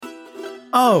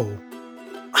Oh,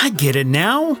 I get it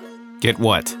now. Get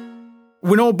what?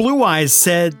 When old Blue Eyes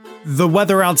said the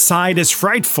weather outside is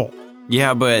frightful.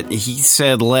 Yeah, but he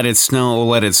said let it snow,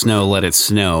 let it snow, let it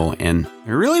snow, and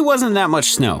there really wasn't that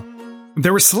much snow.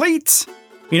 There was sleet.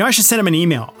 I should send him an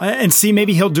email and see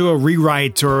maybe he'll do a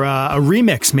rewrite or a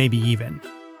remix maybe even.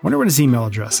 Wonder what his email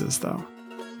address is, though.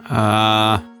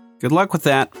 Good luck with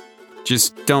that.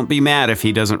 Just don't be mad if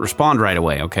he doesn't respond right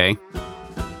away, okay?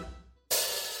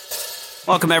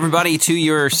 Welcome, everybody, to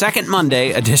your second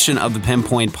Monday edition of the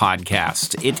Pinpoint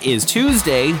Podcast. It is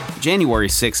Tuesday, January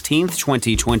 16th,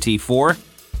 2024. A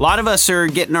lot of us are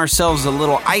getting ourselves a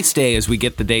little ice day as we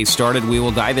get the day started. We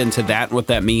will dive into that, what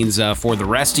that means for the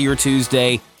rest of your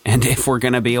Tuesday, and if we're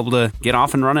going to be able to get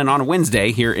off and running on a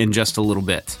Wednesday here in just a little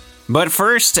bit. But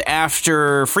first,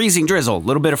 after freezing drizzle, a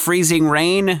little bit of freezing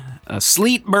rain, a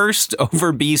sleet burst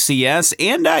over BCS,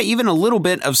 and even a little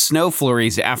bit of snow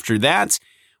flurries after that,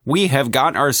 we have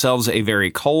got ourselves a very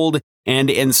cold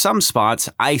and in some spots,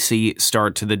 icy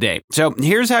start to the day. So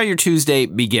here's how your Tuesday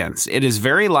begins. It is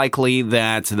very likely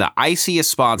that the iciest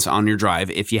spots on your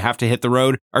drive, if you have to hit the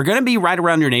road, are going to be right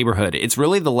around your neighborhood. It's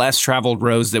really the less traveled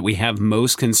roads that we have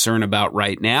most concern about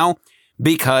right now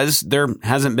because there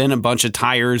hasn't been a bunch of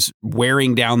tires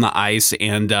wearing down the ice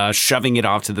and shoving it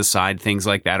off to the side, things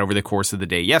like that over the course of the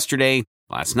day yesterday,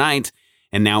 last night,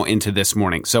 and now into this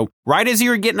morning. So right as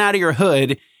you're getting out of your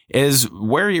hood is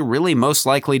where you're really most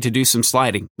likely to do some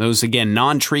sliding. Those, again,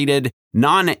 non-treated,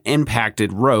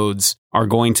 non-impacted roads are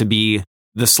going to be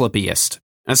the slippiest,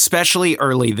 especially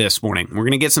early this morning. We're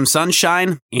going to get some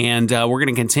sunshine, and we're going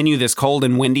to continue this cold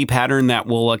and windy pattern that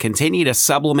will continue to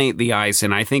sublimate the ice,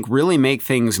 and I think really make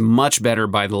things much better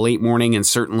by the late morning and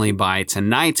certainly by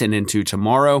tonight and into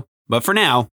tomorrow. But for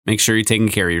now, make sure you're taking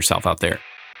care of yourself out there.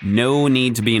 No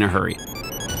need to be in a hurry.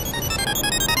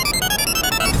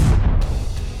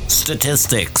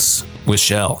 Statistics with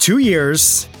Shell. 2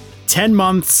 years, 10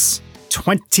 months,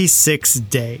 26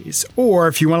 days. Or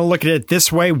if you want to look at it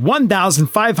this way,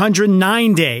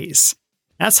 1,509 days.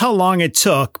 That's how long it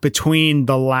took between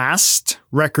the last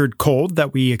record cold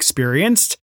that we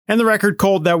experienced and the record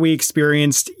cold that we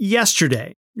experienced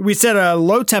yesterday. We set a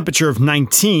low temperature of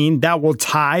 19. That will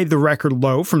tie the record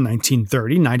low from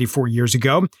 1930, 94 years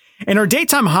ago. And our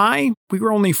daytime high, we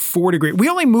were only 4 degrees. We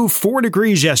only moved 4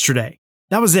 degrees yesterday.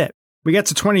 That was it. We got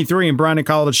to 23 in Bryan and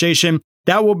College Station.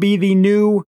 That will be the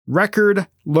new record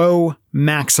low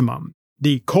maximum,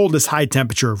 the coldest high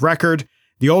temperature of record.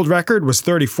 The old record was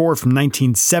 34 from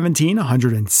 1917,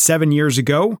 107 years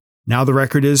ago. Now the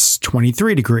record is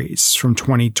 23 degrees from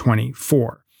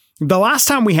 2024. The last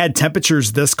time we had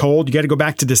temperatures this cold, you got to go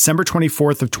back to December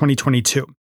 24th of 2022,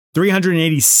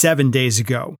 387 days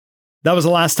ago. That was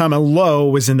the last time a low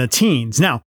was in the teens.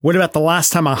 Now, what about the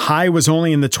last time a high was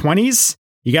only in the 20s?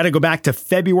 You got to go back to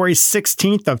February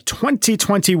 16th of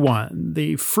 2021,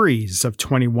 the freeze of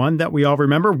 21 that we all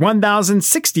remember,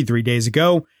 1,063 days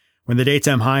ago, when the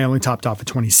daytime high only topped off at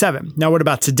 27. Now, what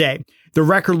about today? The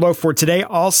record low for today,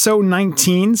 also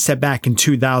 19, set back in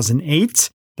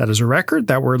 2008. That is a record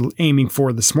that we're aiming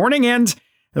for this morning, and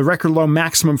the record low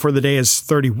maximum for the day is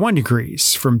 31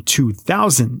 degrees from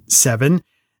 2007.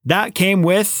 That came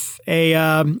with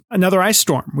another ice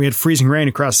storm. We had freezing rain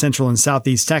across central and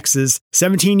southeast Texas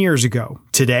 17 years ago.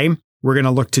 Today, we're going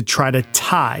to look to try to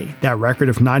tie that record,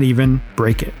 if not even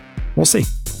break it. We'll see.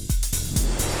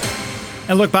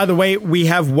 And look, by the way, we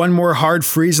have one more hard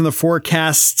freeze in the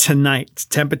forecast tonight.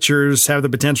 Temperatures have the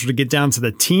potential to get down to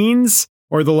the teens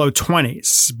or the low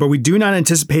 20s, but we do not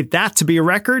anticipate that to be a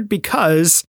record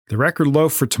because the record low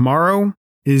for tomorrow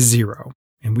is 0.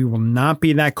 And we will not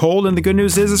be that cold. And the good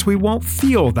news is we won't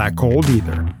feel that cold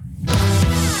either.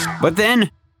 But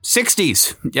then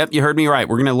 60s. Yep, you heard me right.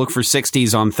 We're going to look for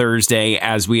 60s on Thursday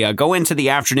as we go into the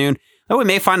afternoon. Though we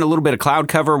may find a little bit of cloud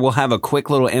cover, we'll have a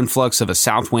quick little influx of a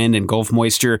south wind and Gulf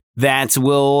moisture that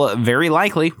will very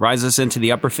likely rise us into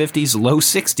the upper 50s, low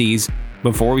 60s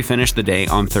before we finish the day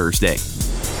on Thursday.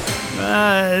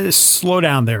 Slow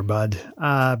down there, bud,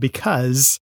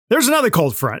 because there's another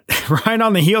cold front right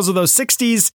on the heels of those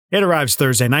 60s. It arrives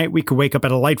Thursday night. We could wake up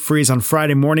at a light freeze on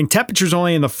Friday morning. Temperatures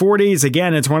only in the 40s.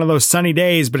 Again, it's one of those sunny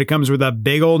days, but it comes with a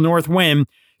big old north wind.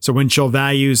 So wind chill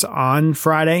values on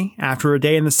Friday after a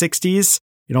day in the 60s,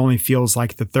 it only feels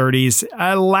like the 30s.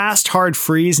 A last hard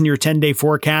freeze in your 10-day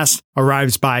forecast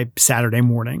arrives by Saturday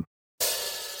morning.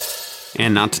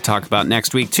 And not to talk about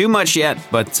next week too much yet,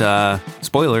 but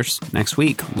spoilers, next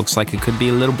week looks like it could be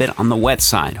a little bit on the wet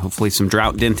side. Hopefully some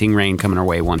drought denting rain coming our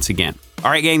way once again. All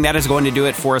right, gang, that is going to do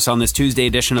it for us on this Tuesday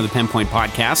edition of the Pinpoint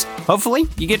Podcast. Hopefully,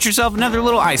 you get yourself another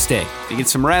little ice day to get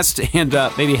some rest and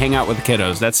maybe hang out with the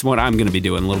kiddos. That's what I'm going to be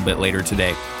doing a little bit later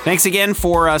today. Thanks again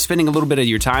for spending a little bit of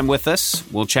your time with us.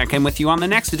 We'll check in with you on the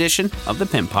next edition of the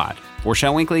PinPod. For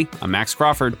Shell Winkley, I'm Max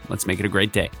Crawford. Let's make it a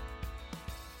great day.